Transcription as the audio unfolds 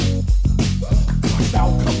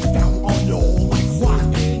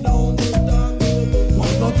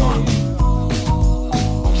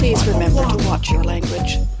watch your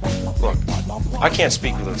language. Look, I can't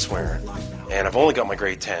speak without swearing, and I've only got my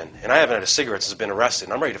grade 10, and I haven't had a cigarette since I've been arrested,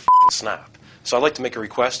 and I'm ready to snap. So I'd like to make a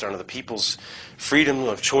request under the People's Freedom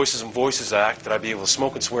of Choices and Voices Act that I be able to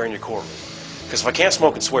smoke and swear in your courtroom. Because if I can't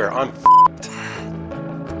smoke and swear, I'm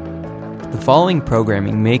The following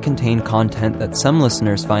programming may contain content that some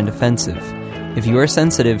listeners find offensive. If you are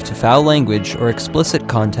sensitive to foul language or explicit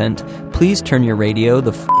content, please turn your radio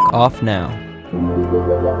the off now.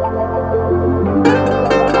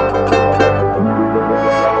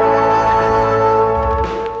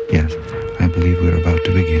 Yes, I believe we're about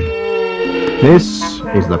to begin. This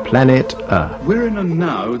is the planet Earth. We're in a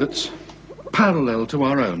now that's parallel to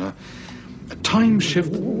our own. A time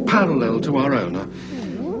shift parallel to our own.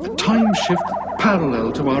 A time shift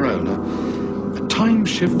parallel to our own. A time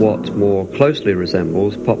shift... What more closely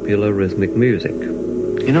resembles popular rhythmic music.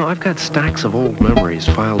 You know, I've got stacks of old memories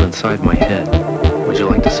filed inside my head. Would you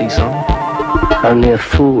like to see some? Only a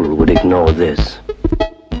fool would ignore this.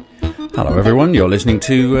 Hello everyone, you're listening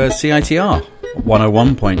to CITR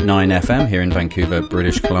 101.9 FM here in Vancouver,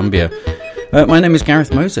 British Columbia. My name is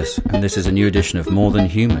Gareth Moses, and this is a new edition of More Than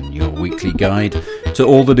Human, your weekly guide to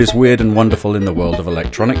all that is weird and wonderful in the world of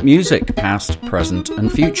electronic music, past, present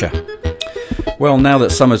and future. Well, now that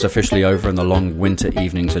summer's officially over and the long winter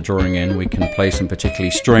evenings are drawing in, we can play some particularly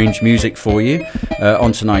strange music for you.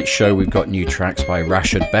 On tonight's show, we've got new tracks by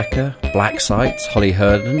Rashad, Becker, Black Sites, Holly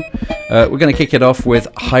Herndon. We're going to kick it off with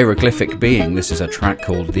Hieroglyphic Being. This is a track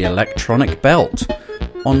called The Electronic Belt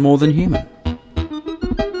on More Than Human.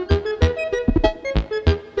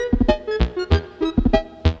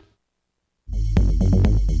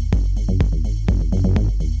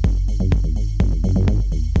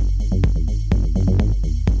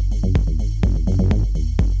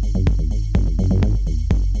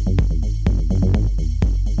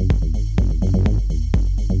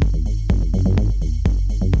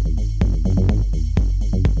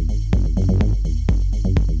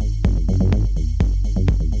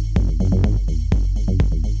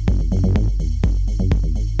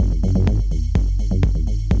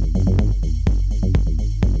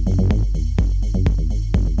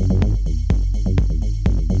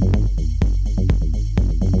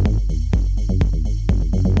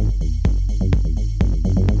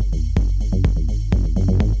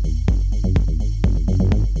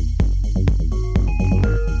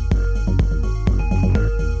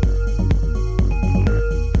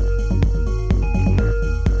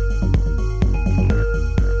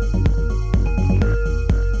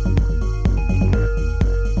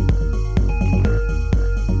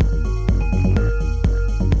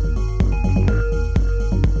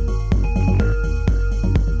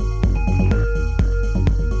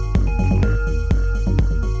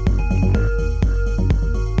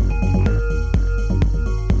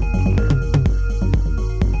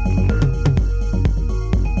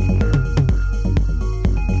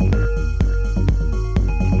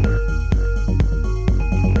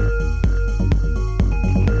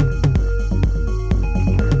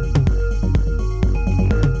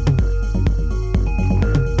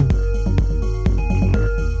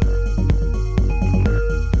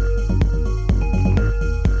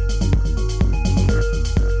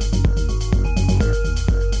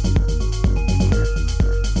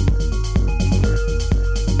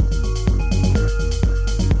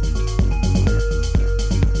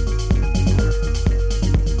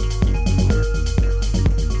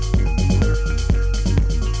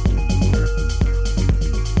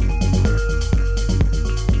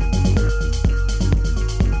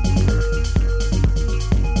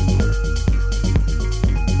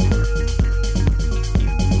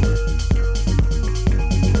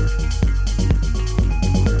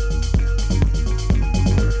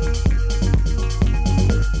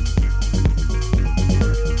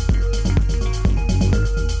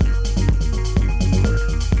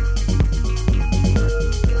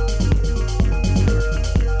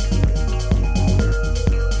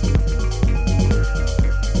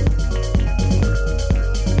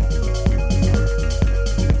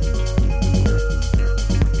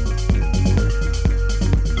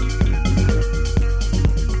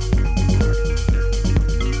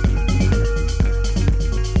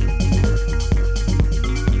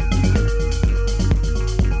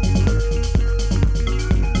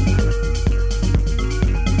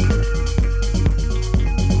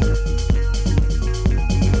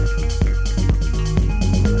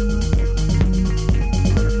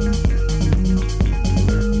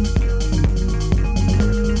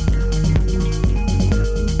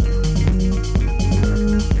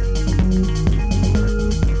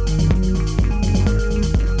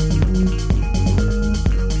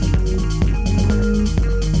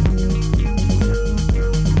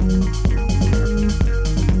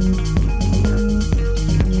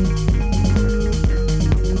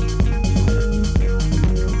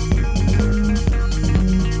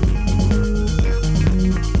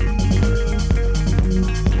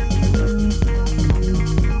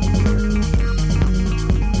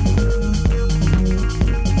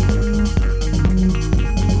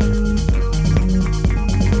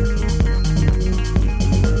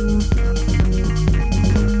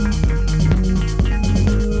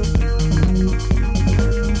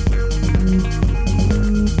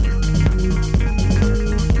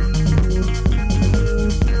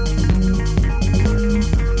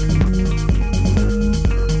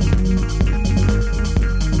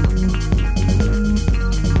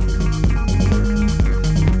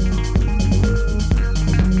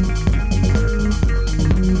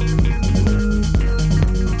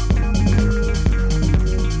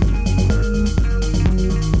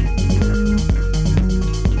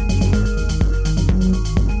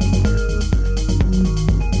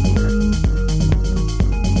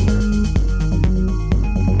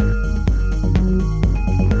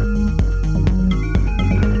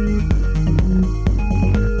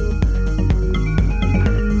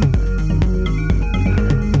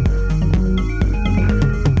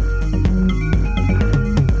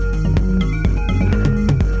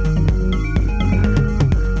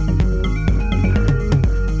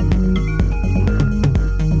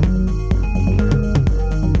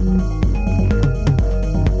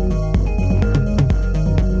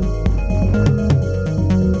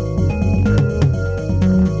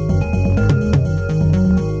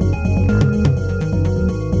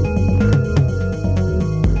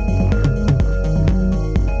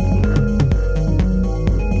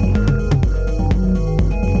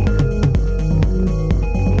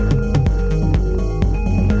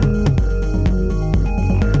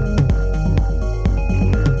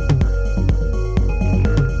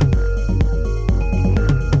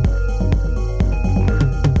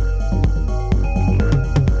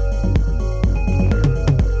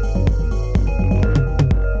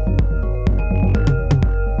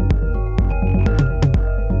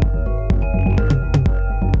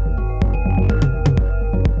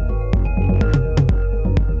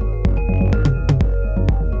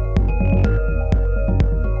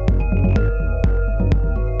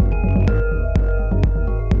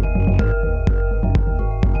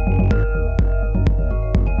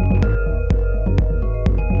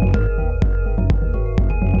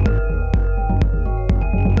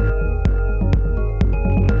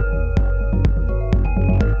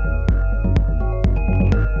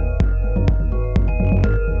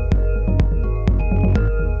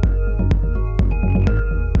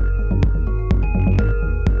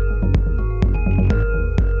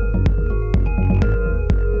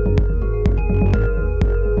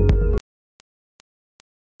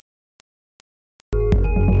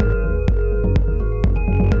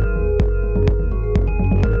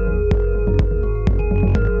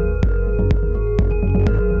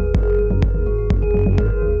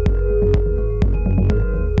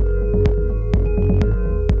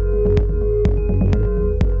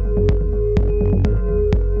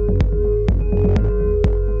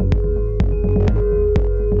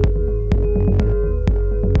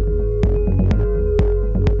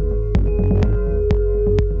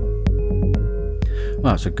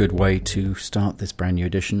 Well, it's a good way to start this brand new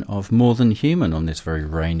edition of More Than Human on this very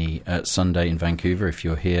rainy Sunday in Vancouver. If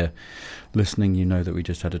you're here listening, you know that we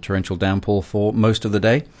just had a torrential downpour for most of the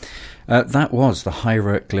day. That was the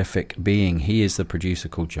Hieroglyphic Being. He is the producer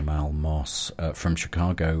called Jamal Moss from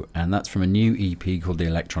Chicago, and that's from a new EP called The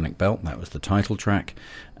Electronic Belt. That was the title track,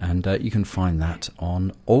 and you can find that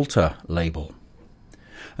on Alter label.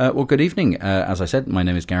 Well, good evening. As I said, my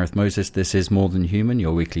name is Gareth Moses. This is More Than Human,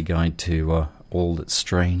 your weekly guide to all that's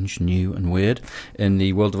strange, new and weird in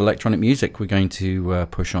the world of electronic music. We're going to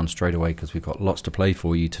push on straight away because we've got lots to play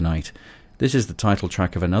for you tonight. This is the title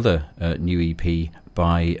track of another new EP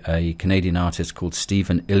by a Canadian artist called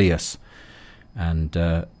Stephen Ilias. And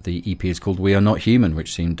the EP is called We Are Not Human,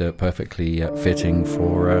 which seemed perfectly fitting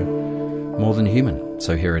for More Than Human.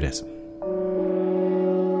 So here it is.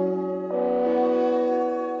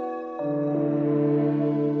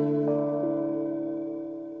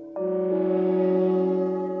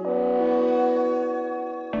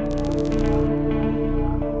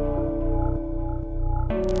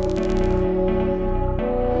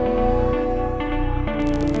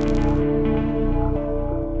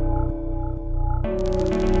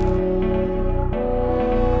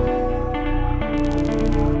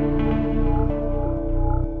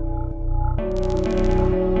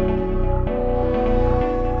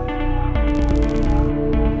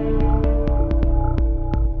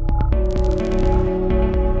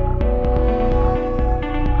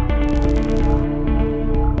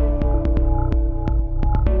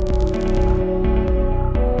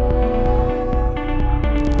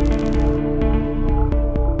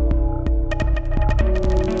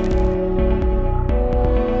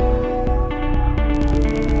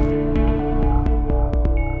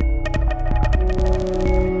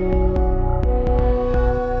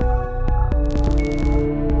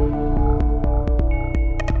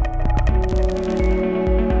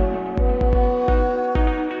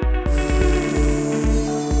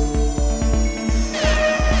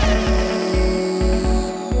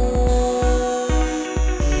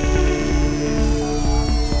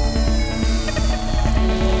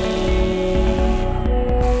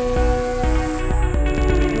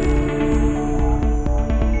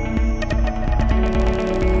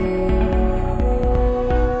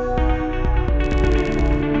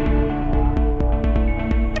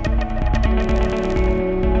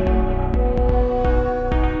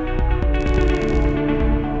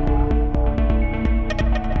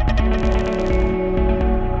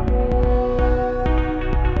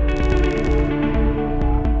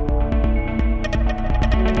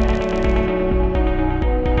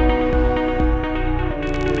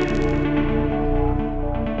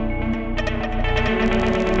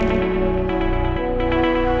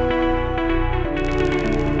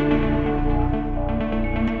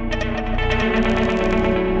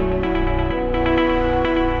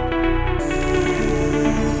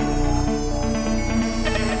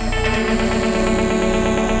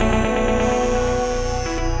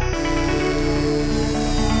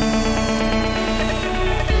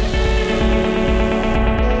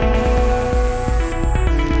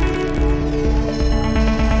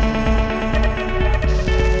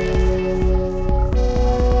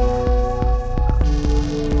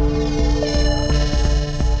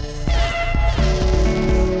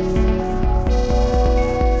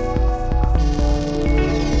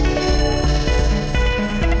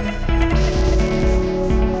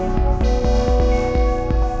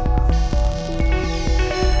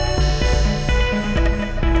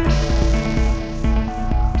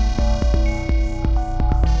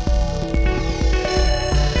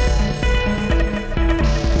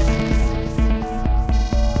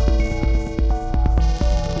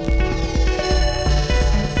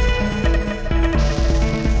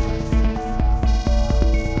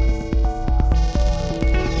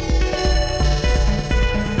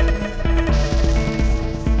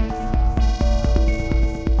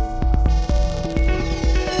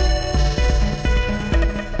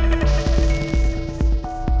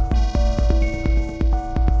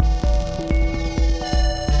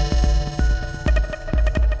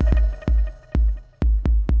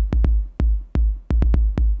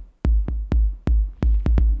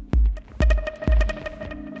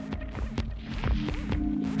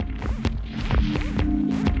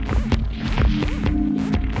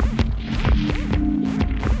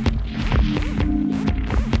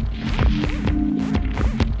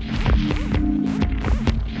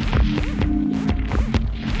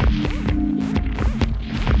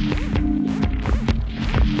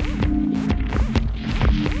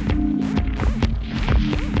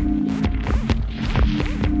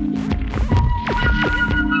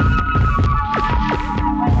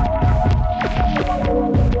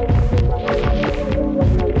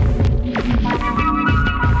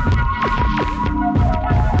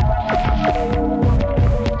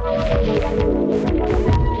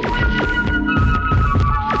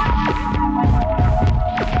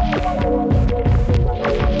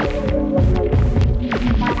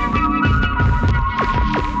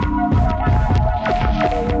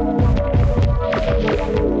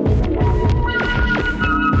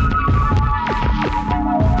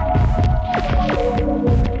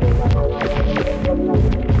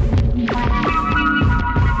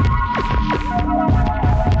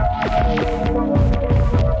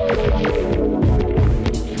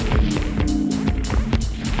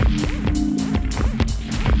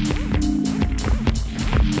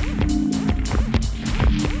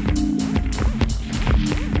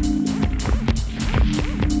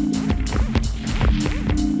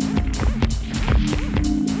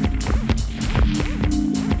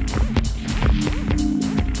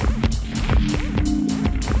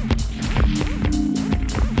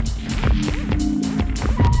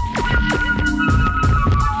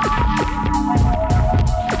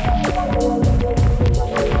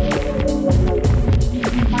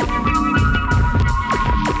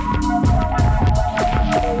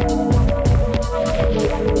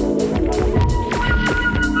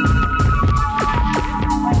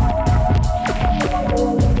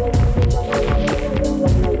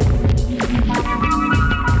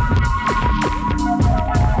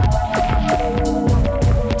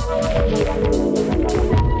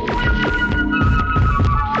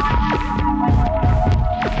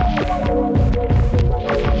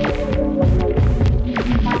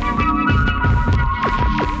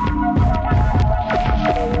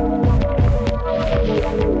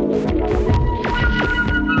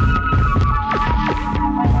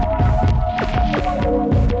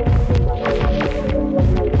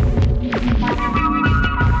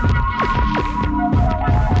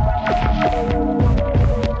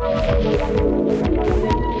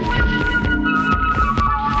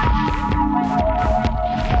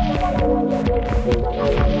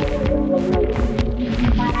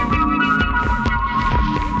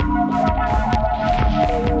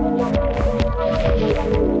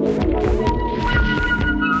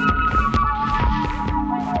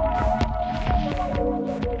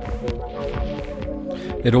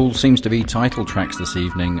 It all seems to be title tracks this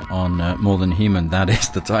evening on More Than Human. That is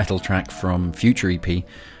the title track from Future EP,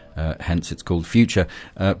 hence it's called Future,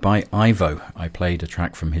 by Ivo. I played a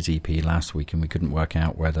track from his EP last week and we couldn't work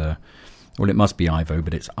out whether... Well, it must be Ivo,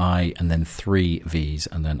 but it's I and then 3 Vs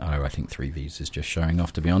and then O. I think 3 Vs is just showing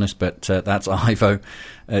off, to be honest, but that's Ivo.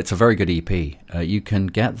 It's a very good EP. You can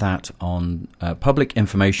get that on Public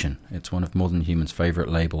Information. It's one of More Than Human's favourite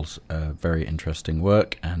labels. Very interesting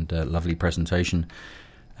work and lovely presentation.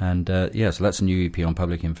 And so that's a new EP on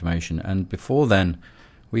Public Information. And before then,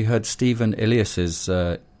 we heard Stephen Ilias's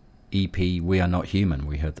EP, We Are Not Human.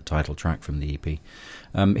 We heard the title track from the EP.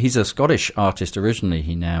 He's a Scottish artist originally.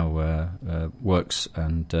 He now works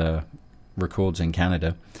and records in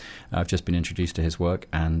Canada. I've just been introduced to his work,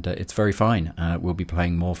 and it's very fine. We'll be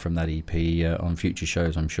playing more from that EP on future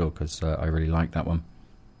shows, I'm sure, because I really like that one.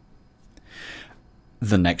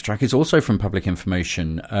 The next track is also from Public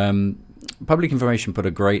Information. Public Information put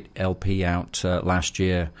a great LP out last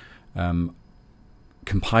year,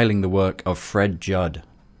 compiling the work of Fred Judd,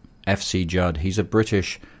 FC Judd. He's a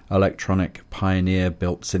British electronic pioneer,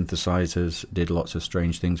 built synthesizers, did lots of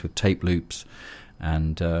strange things with tape loops,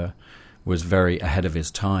 and was very ahead of his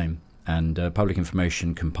time. And Public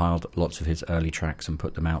Information compiled lots of his early tracks and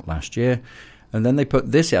put them out last year. And then they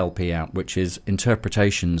put this LP out, which is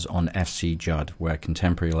interpretations on FC Judd, where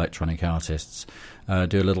contemporary electronic artists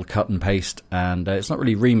do a little cut and paste. And it's not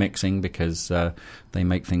really remixing because they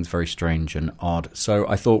make things very strange and odd. So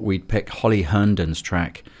I thought we'd pick Holly Herndon's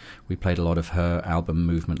track. We played a lot of her album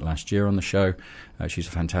Movement last year on the show. She's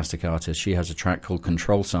a fantastic artist. She has a track called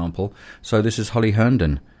Control Sample. So this is Holly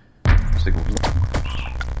Herndon.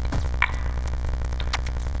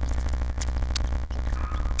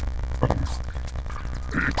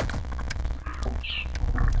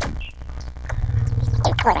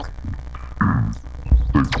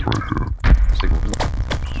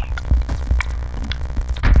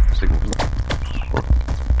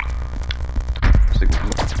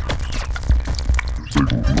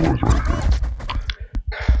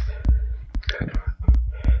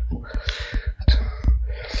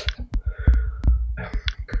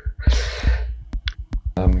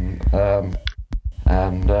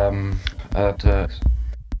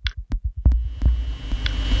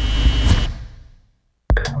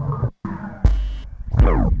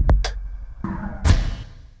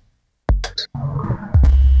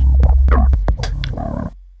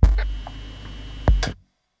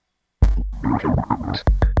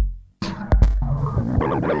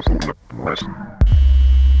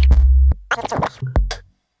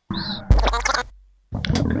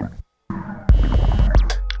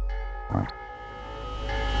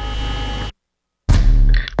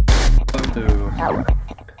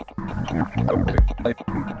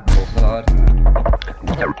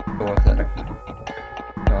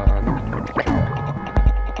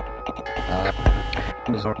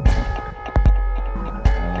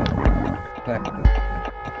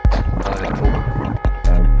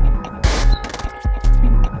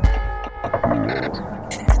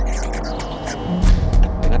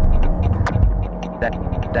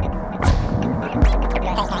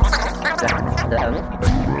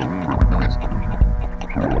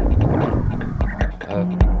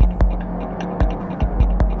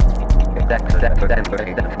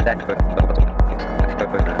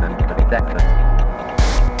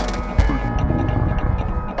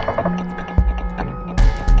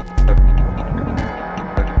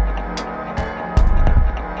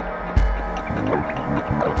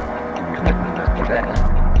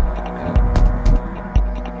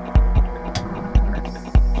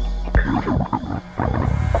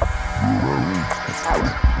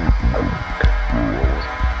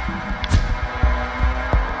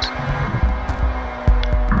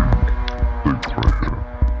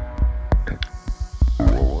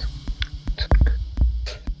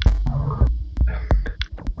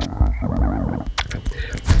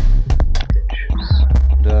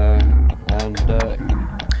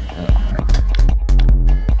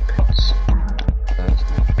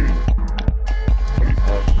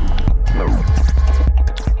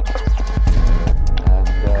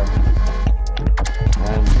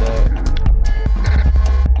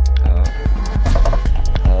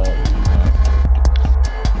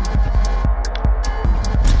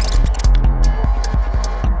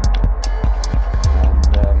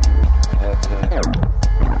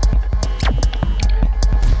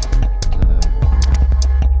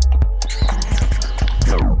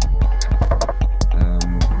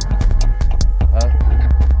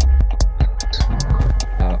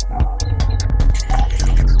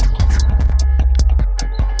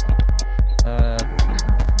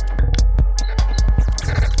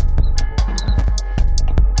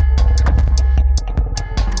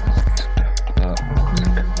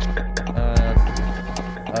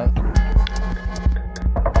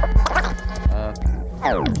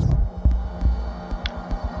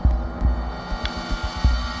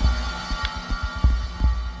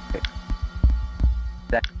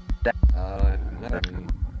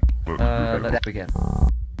 Step again.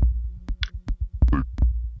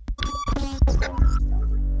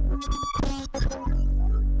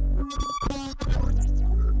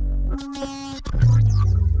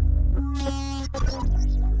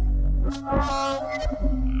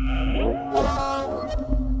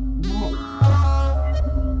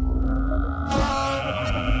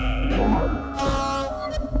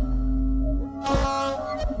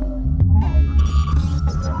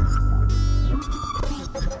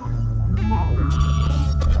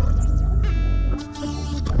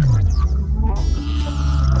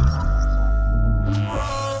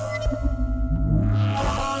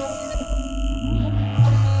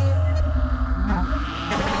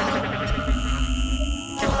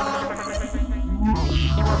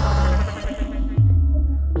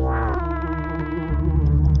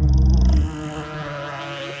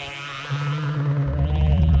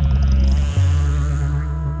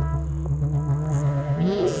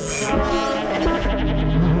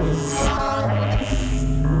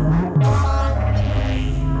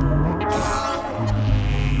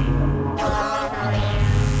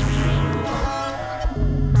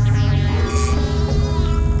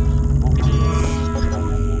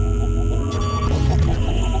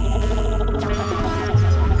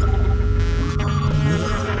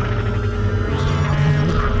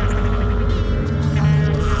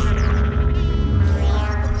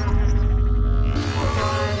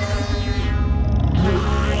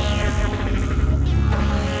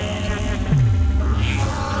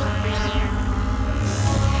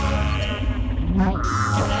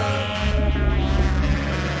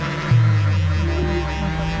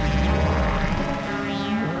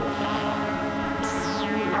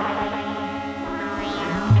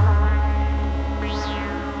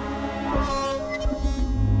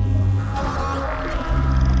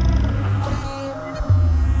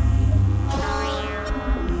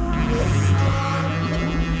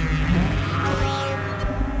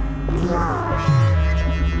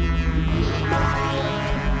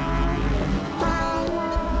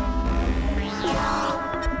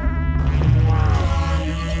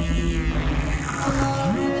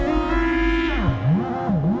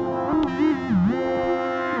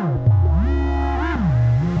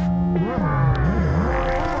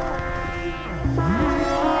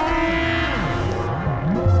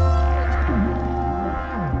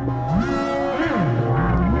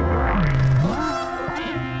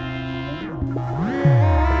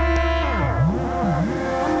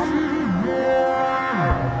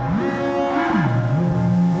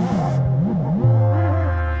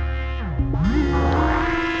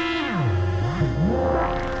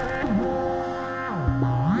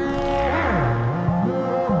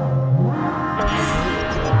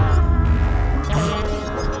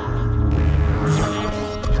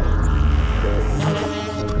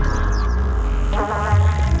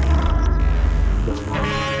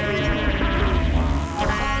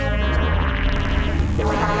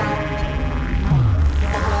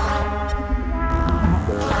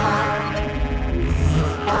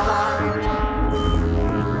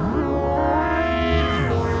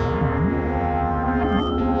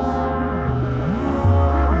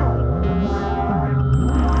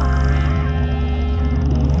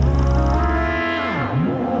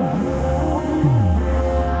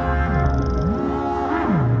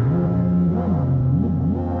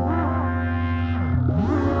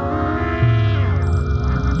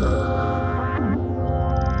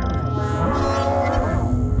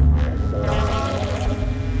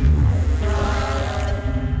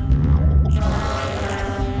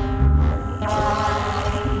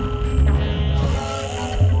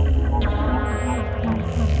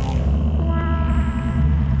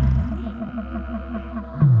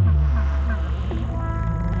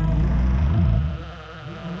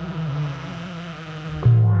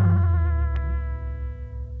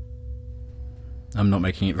 I'm not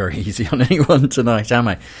making it very easy on anyone tonight, am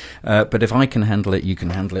I? But if I can handle it, you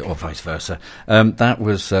can handle it, or vice versa. That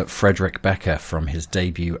was Frederick Becker from his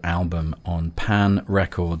debut album on Pan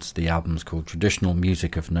Records. The album's called Traditional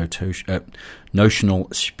Music of Notional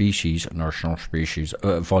Species,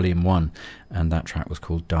 Volume 1, and that track was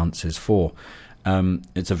called Dances 4.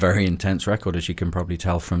 It's a very intense record, as you can probably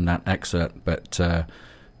tell from that excerpt, but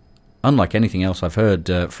unlike anything else I've heard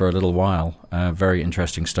for a little while, very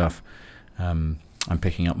interesting stuff. I'm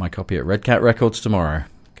picking up my copy at Red Cat Records tomorrow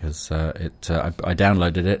because I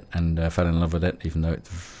downloaded it and fell in love with it, even though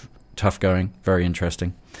it's tough going, very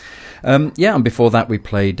interesting. And before that we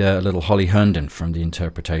played a little Holly Herndon from the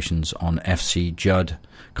Interpretations on FC Judd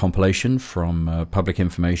compilation from Public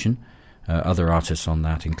Information. Other artists on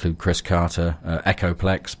that include Chris Carter,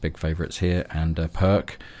 Echoplex, big favourites here, and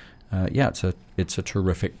Perk. it's a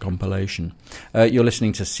terrific compilation. You're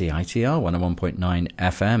listening to CITR 101.9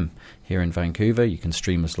 FM here in Vancouver. You can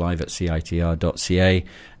stream us live at citr.ca,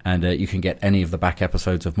 and you can get any of the back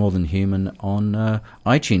episodes of More Than Human on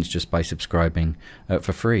iTunes just by subscribing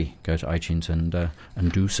for free. Go to iTunes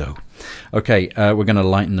and do so. Okay, we're going to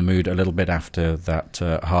lighten the mood a little bit after that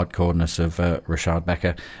hardcoreness of Rashad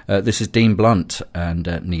Becker. This is Dean Blunt and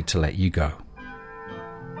Need to Let You Go.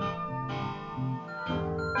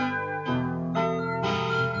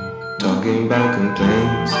 Talking about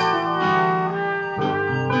complaints,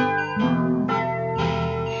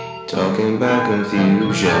 talking about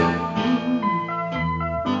confusion,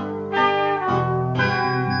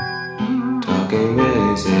 talking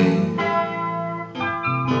reality,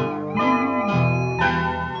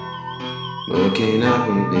 working out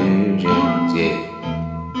conclusions, yeah.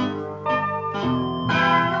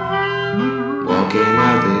 Walking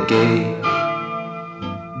out the gate,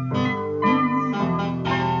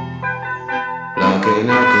 locking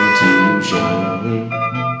out confusion.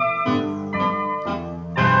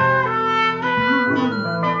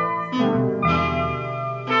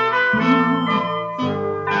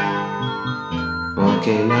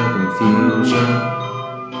 Walking out confusion.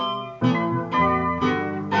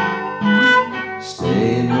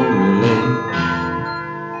 Staying home late.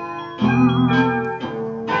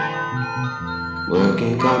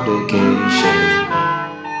 Working complication.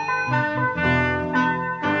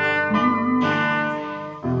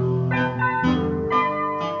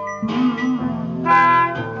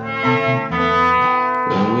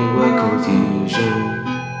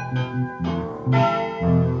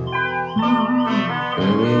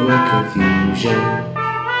 Confusion.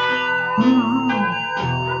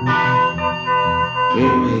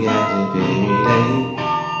 We got to be late.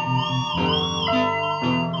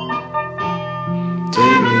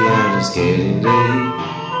 Take me out, it's getting late.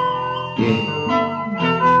 Yeah.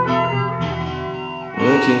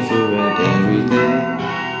 Working for it every day.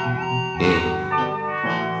 Yeah.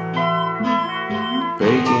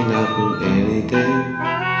 Breaking up with anything.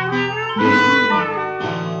 Yeah.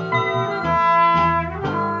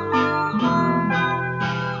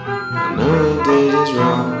 What I did is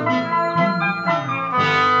wrong.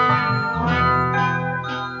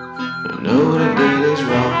 I know what I did is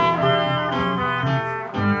wrong.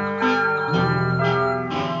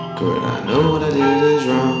 Girl, I know what I did is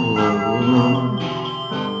wrong, wrong.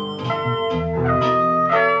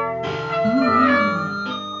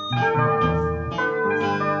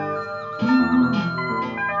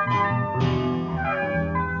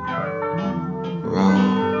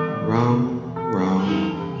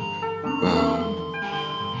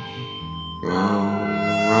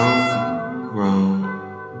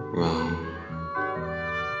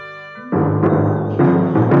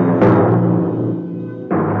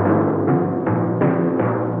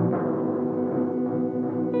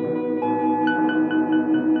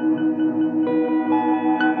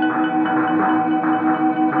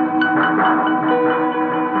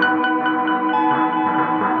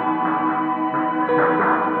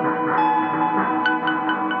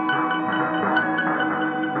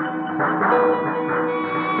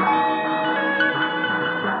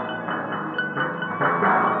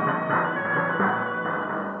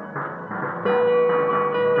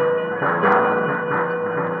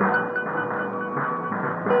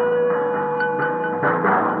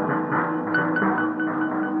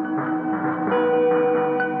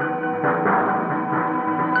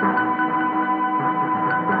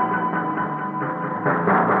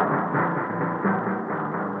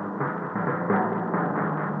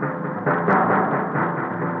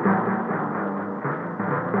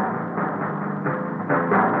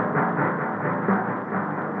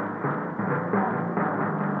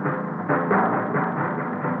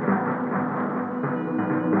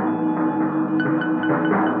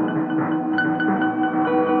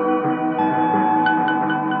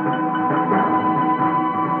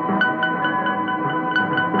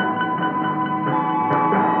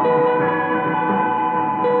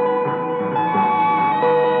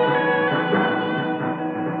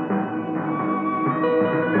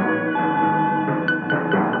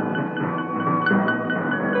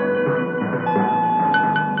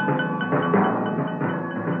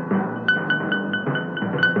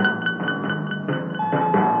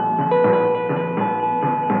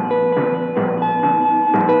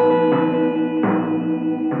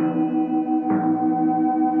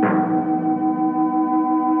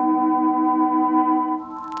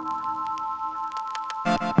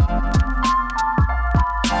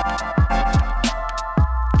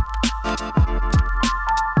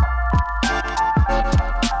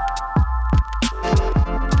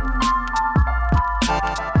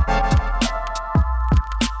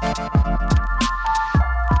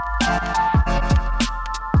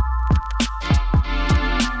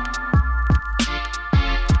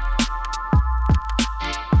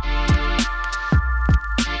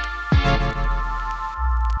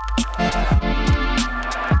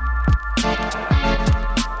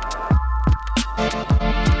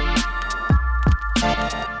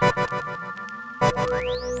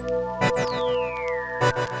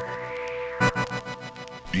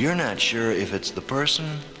 you're not sure if it's the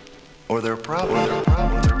person or their problem.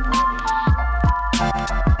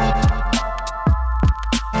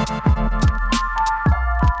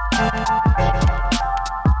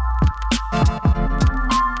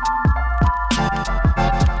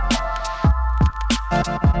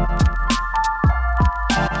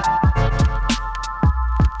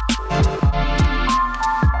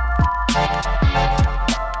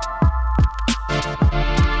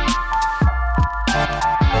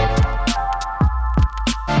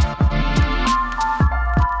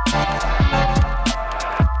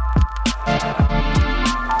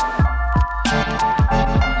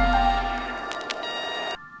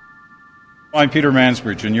 I'm Peter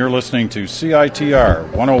Mansbridge, and you're listening to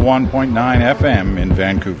CITR 101.9 FM in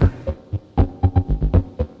Vancouver.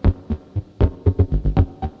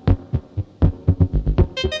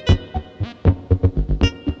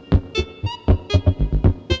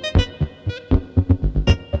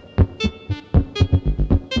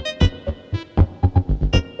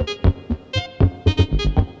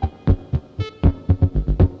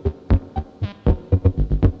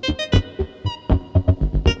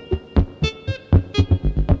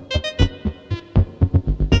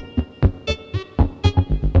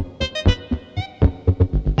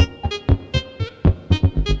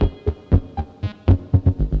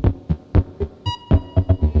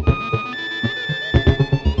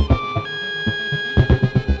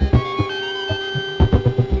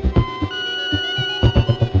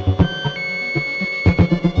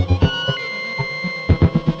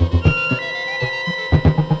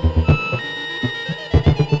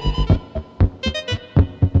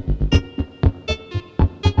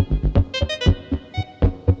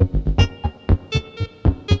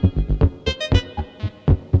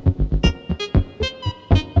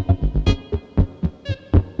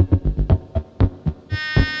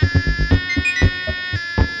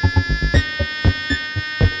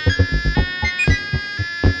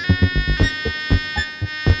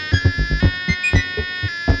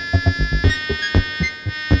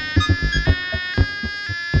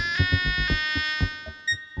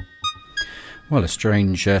 Well, a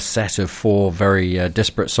strange set of four very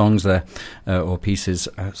disparate songs there, or pieces.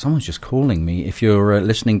 Someone's just calling me. If you're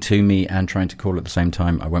listening to me and trying to call at the same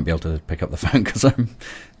time, I won't be able to pick up the phone because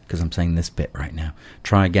I'm saying this bit right now.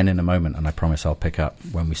 Try again in a moment, and I promise I'll pick up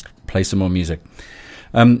when we play some more music.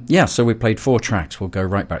 So we played four tracks. We'll go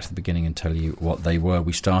right back to the beginning and tell you what they were.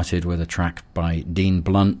 We started with a track by Dean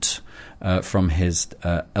Blunt from his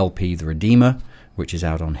LP The Redeemer, which is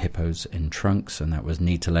out on Hippos in Trunks, and that was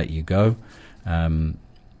Need to Let You Go.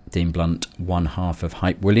 Dean Blunt, one half of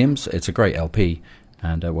Hype Williams. It's a great LP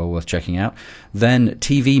and well worth checking out. Then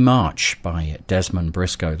TV March by Desmond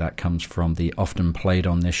Briscoe. That comes from the often played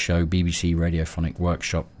on this show BBC Radiophonic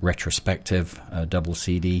Workshop Retrospective double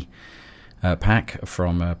CD pack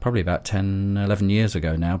from probably about 10, 11 years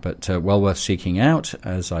ago now, but well worth seeking out,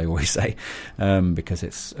 as I always say, because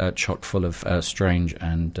it's chock full of strange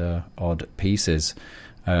and odd pieces.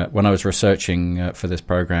 When I was researching for this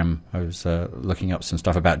program, I was looking up some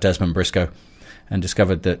stuff about Desmond Briscoe and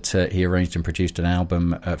discovered that he arranged and produced an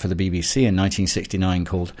album for the BBC in 1969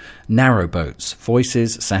 called Narrowboats,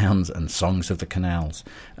 Voices, Sounds and Songs of the Canals.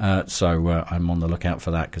 So I'm on the lookout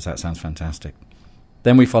for that because that sounds fantastic.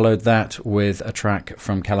 Then we followed that with a track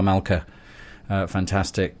from Kalamalka,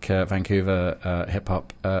 fantastic Vancouver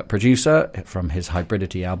hip-hop producer from his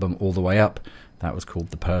Hybridity album All the Way Up. That was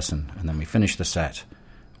called The Person. And then we finished the set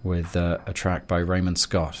with a track by Raymond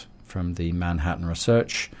Scott from the Manhattan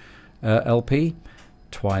Research LP,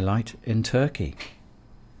 Twilight in Turkey.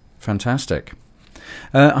 Fantastic.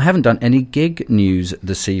 I haven't done any gig news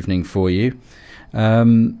this evening for you.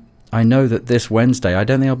 I know that this Wednesday, I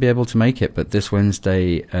don't think I'll be able to make it, but this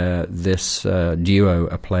Wednesday, this duo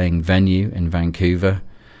are playing Venue in Vancouver.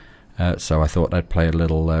 So I thought I'd play a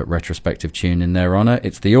little retrospective tune in their honour.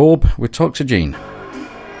 It's The Orb with Toxigene.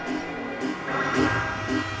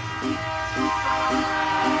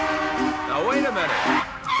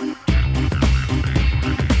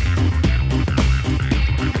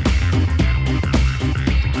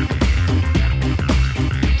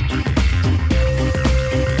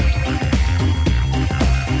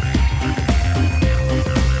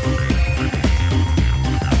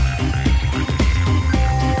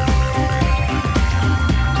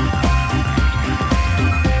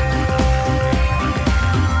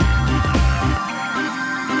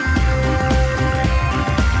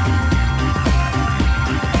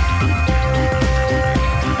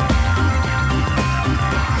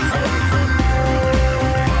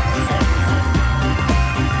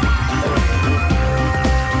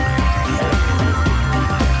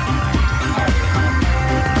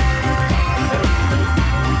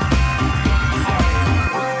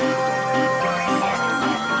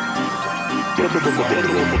 Now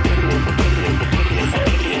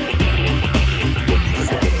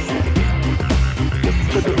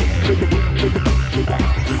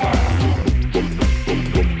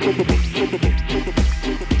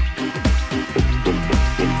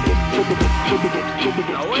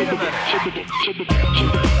wait a minute.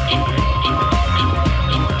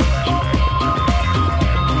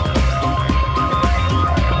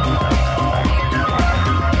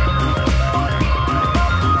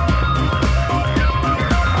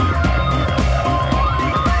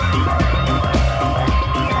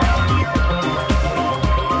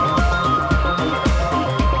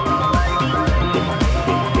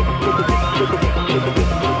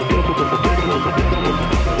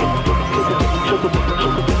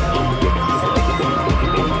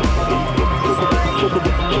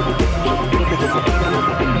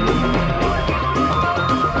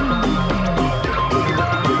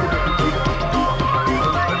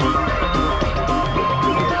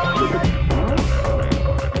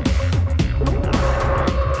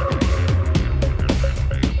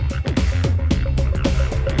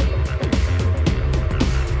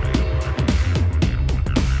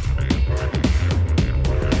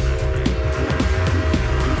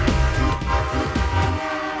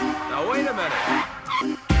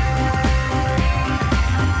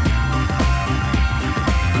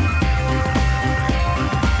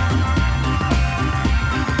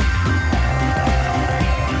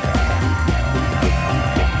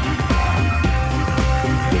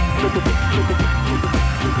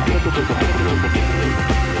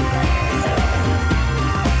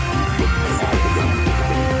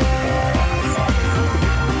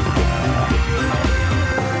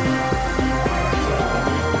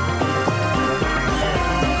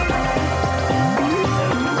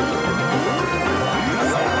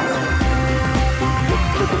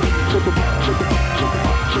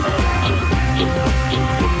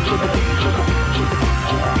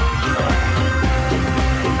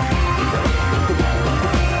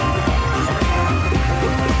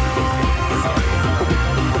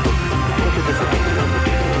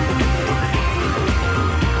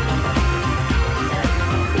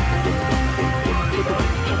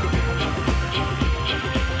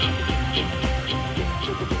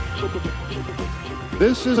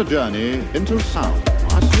 This is a journey into sound.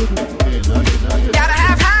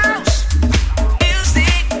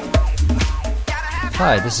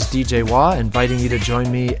 Hi, this is DJ Wah, inviting you to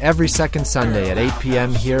join me every second Sunday at 8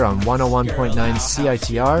 p.m. here on 101.9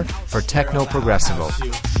 CITR for Techno Progressivo.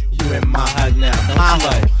 You in my heart now, don't you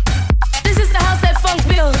like? This is the house that funk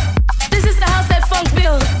build. This is the house that funk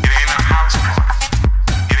build.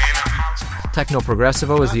 Techno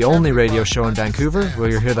Progressivo is the only radio show in Vancouver where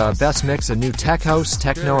you'll hear the best mix of new tech house,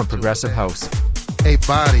 techno, and progressive house. A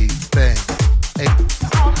body thing.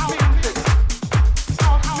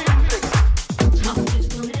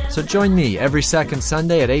 So join me every second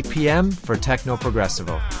Sunday at 8 p.m. for Techno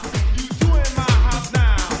Progressivo.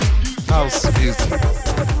 House music.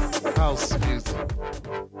 House music.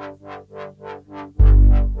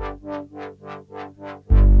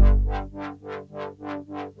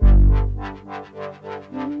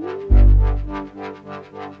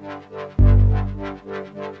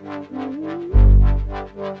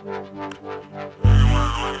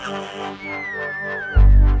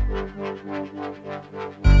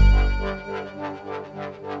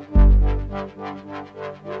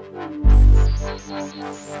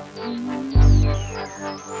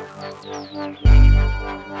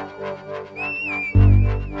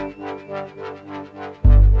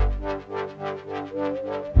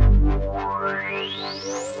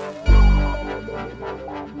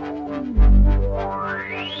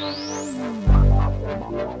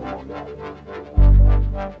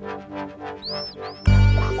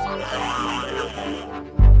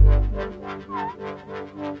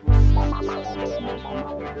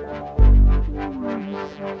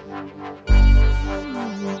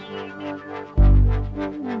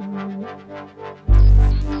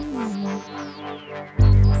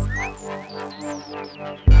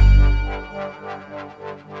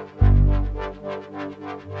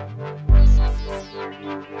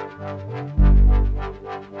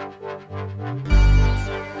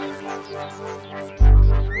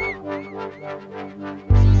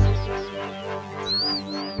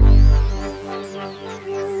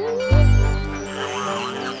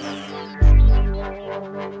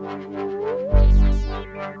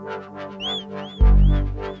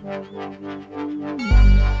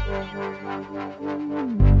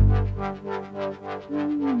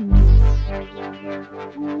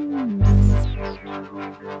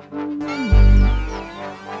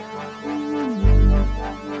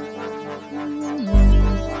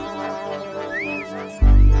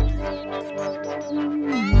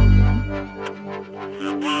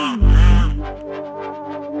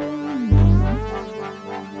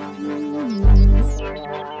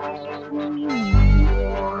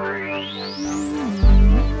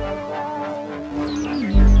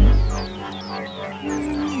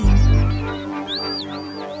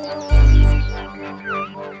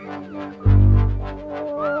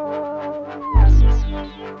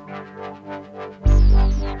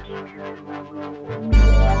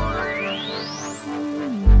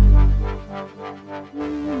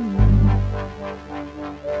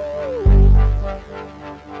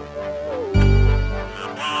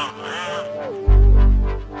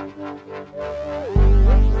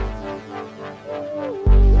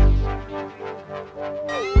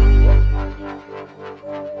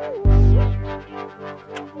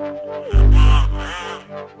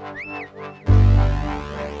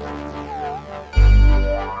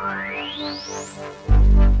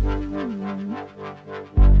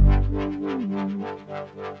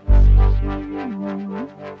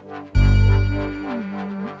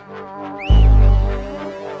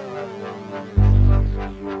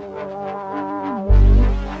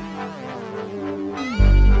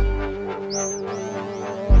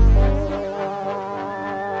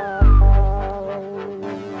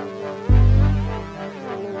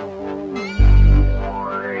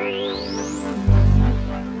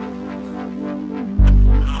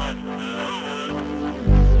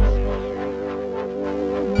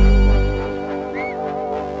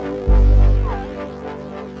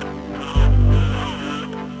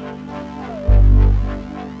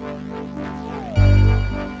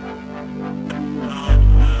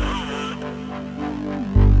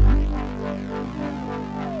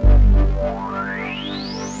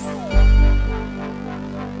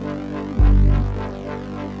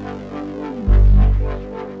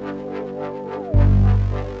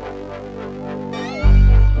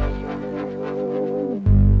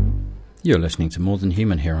 You're listening to More Than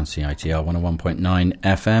Human here on CITR 101.9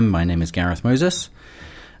 FM. My name is Gareth Moses,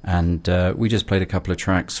 and we just played a couple of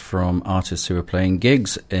tracks from artists who are playing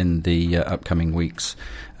gigs in the upcoming weeks.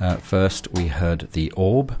 First, we heard The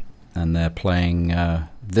Orb, and they're playing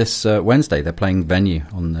this Wednesday. They're playing Venue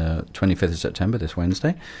on the 25th of September, this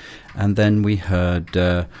Wednesday. And then we heard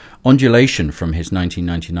Ondulation from his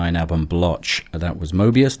 1999 album Blotch. That was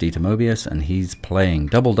Mobius, Dieter Mobius, and he's playing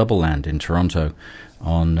Double Land in Toronto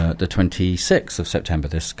on the 26th of September,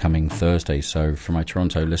 this coming Thursday. So for my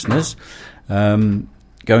Toronto listeners,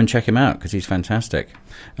 go and check him out because he's fantastic.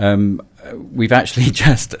 We've actually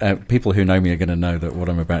just, people who know me are going to know that what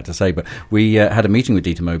I'm about to say, but we had a meeting with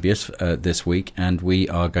Dieter Mobius this week, and we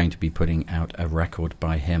are going to be putting out a record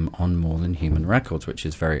by him on More Than Human Records, which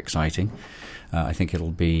is very exciting. I think it'll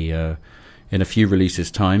be in a few releases'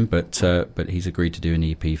 time, but he's agreed to do an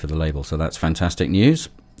EP for the label, so that's fantastic news.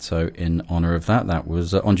 So in honour of that, that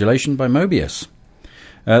was Ondulation by Mobius.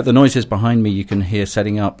 The noises behind me you can hear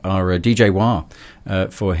setting up our DJ Wah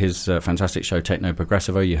for his fantastic show Techno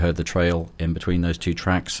Progressivo. You heard the trail in between those two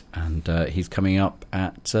tracks, and he's coming up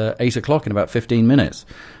at 8 o'clock in about 15 minutes.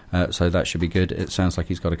 So that should be good. It sounds like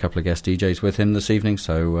he's got a couple of guest DJs with him this evening,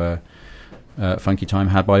 so funky time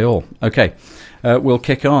had by all. Okay, we'll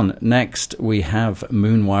kick on. Next, we have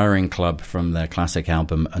Moon Wiring Club from their classic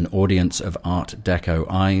album An Audience of Art Deco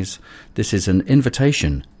Eyes. This is an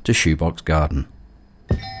invitation to Shoebox Garden.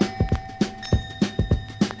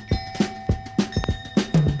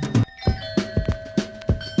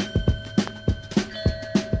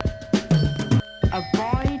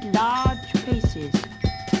 Avoid large places.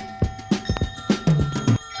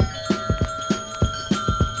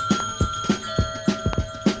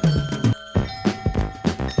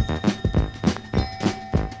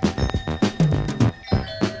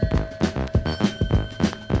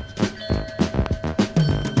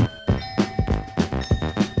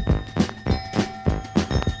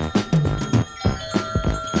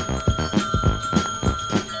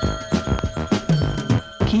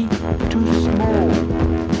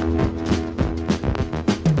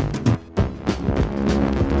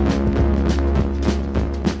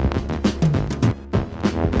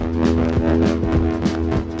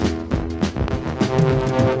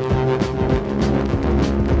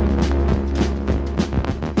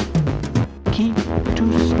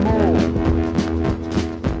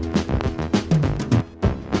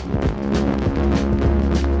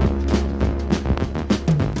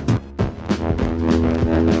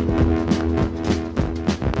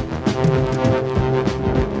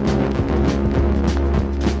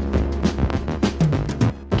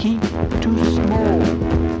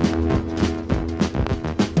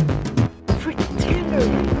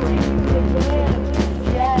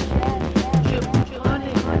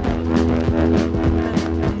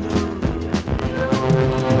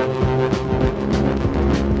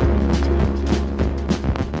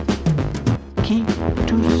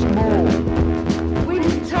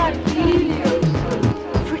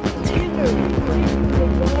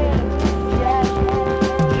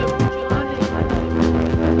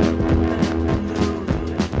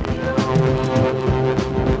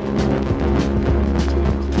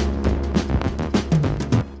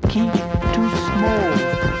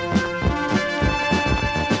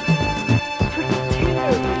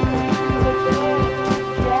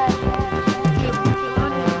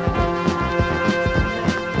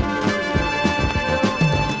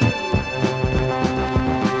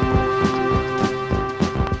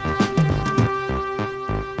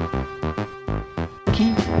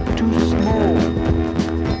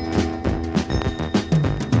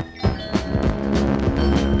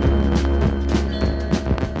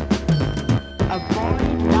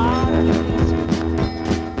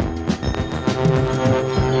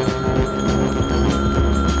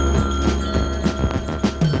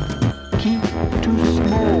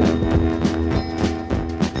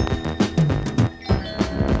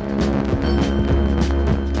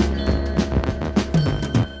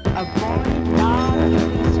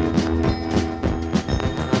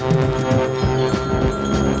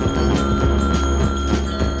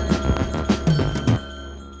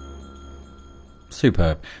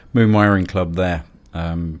 Superb. Moon Wiring Club there.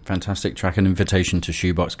 Fantastic track, An Invitation to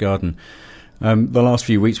Shoebox Garden. The last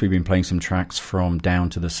few weeks we've been playing some tracks from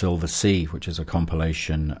Down to the Silver Sea, which is a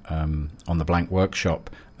compilation on the Blank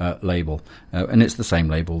Workshop label. And it's the same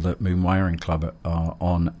label that Moon Wiring Club are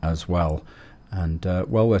on as well. And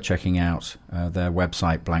well worth checking out their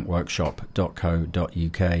website,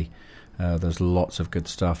 blankworkshop.co.uk. There's lots of good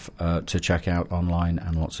stuff to check out online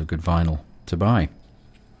and lots of good vinyl to buy.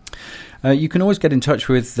 You can always get in touch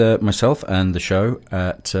with myself and the show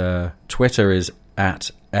at Twitter is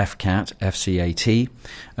at FCAT, FCAT.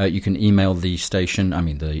 You can email the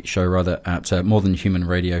show rather, at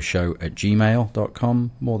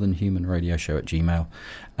morethanhumanradioshow@gmail.com, morethanhumanradioshow@gmail.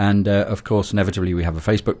 And, of course, inevitably we have a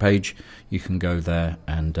Facebook page. You can go there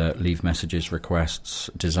and leave messages,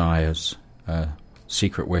 requests, desires,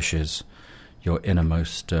 secret wishes, your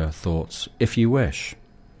innermost thoughts, if you wish.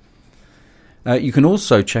 You can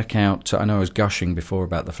also check out, I know I was gushing before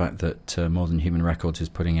about the fact that More Than Human Records is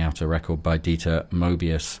putting out a record by Dieter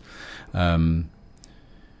Mobius. But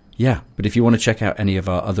if you want to check out any of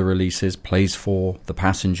our other releases, Plays for The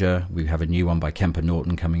Passenger, we have a new one by Kemper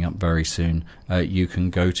Norton coming up very soon. You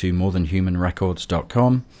can go to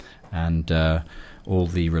morethanhumanrecords.com and all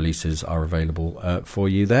the releases are available for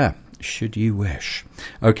you there, should you wish.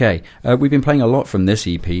 Okay, we've been playing a lot from this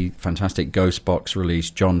EP, fantastic Ghost Box release,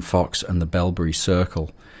 John Fox and the Bellbury Circle,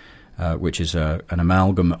 which is an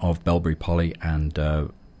amalgam of Bellbury Polly and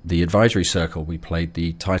the Advisory Circle. We played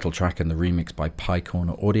the title track and the remix by Pie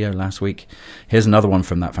Corner Audio last week. Here's another one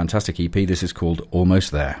from that fantastic EP. This is called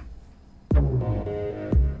Almost There.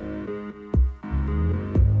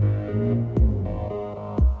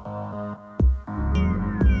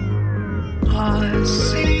 I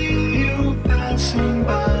see you passing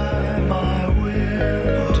by my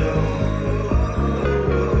window.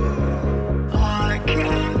 I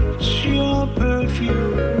catch your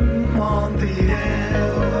perfume on the air.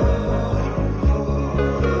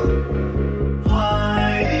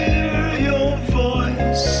 I hear your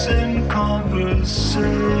voice in conversation.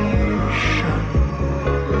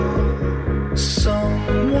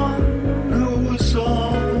 Someone who's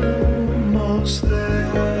almost there.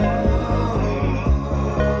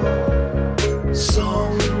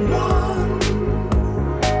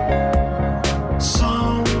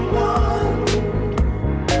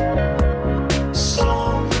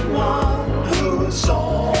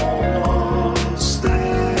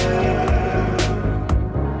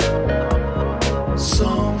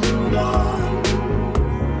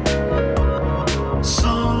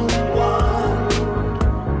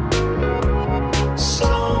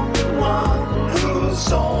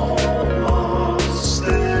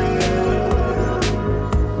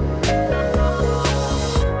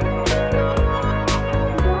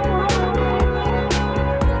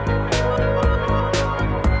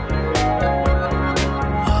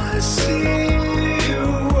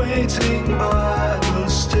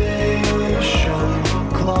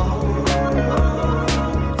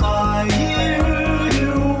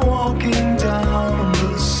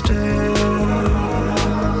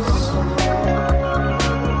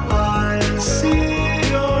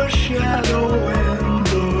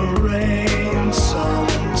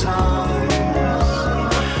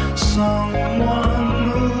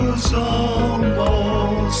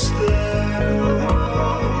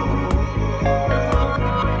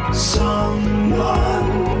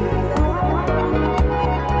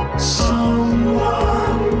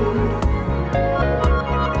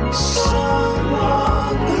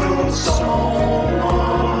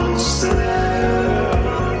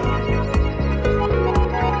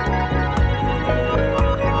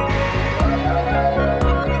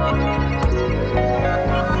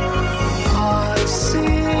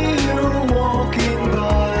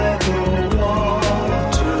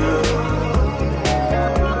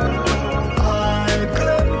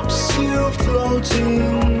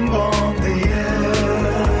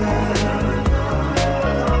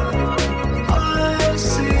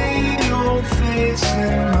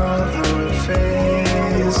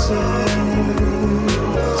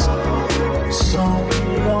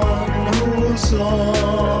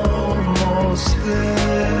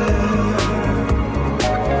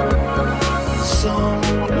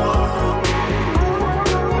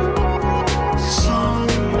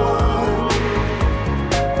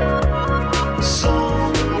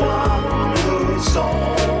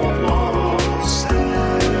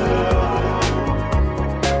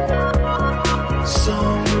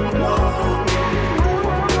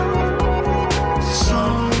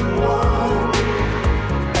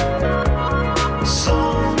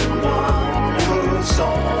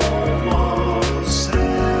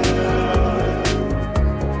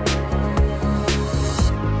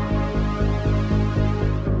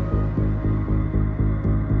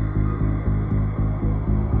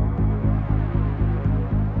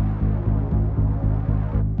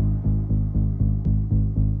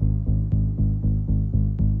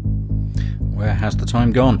 has the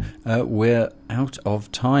time gone? We're out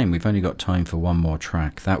of time. We've only got time for one more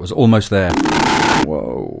track. That was Almost There.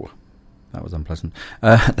 Whoa. That was unpleasant.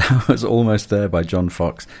 That was Almost There by John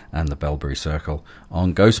Fox and the Bellbury Circle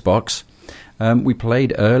on Ghostbox. We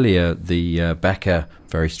played earlier the Becker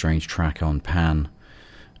Very Strange track on Pan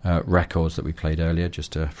records that we played earlier,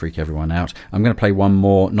 just to freak everyone out. I'm going to play one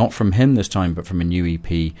more, not from him this time, but from a new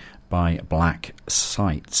EP by Black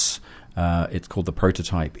Sights. It's called the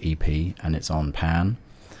Prototype EP, and it's on Pan.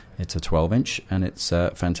 It's a 12-inch, and it's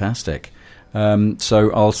fantastic.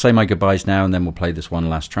 So I'll say my goodbyes now, and then we'll play this one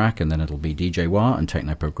last track, and then it'll be DJ Wah and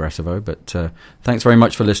Techno Progressivo. But thanks very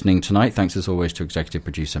much for listening tonight. Thanks as always to executive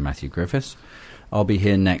producer Matthew Griffiths. I'll be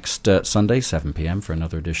here next Sunday, 7 p.m, for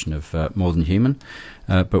another edition of More Than Human.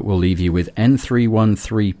 But we'll leave you with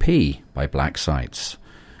N313P by Black Sights.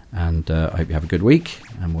 And I hope you have a good week,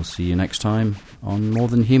 and we'll see you next time on More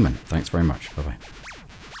Than Human. Thanks very much. Bye-bye.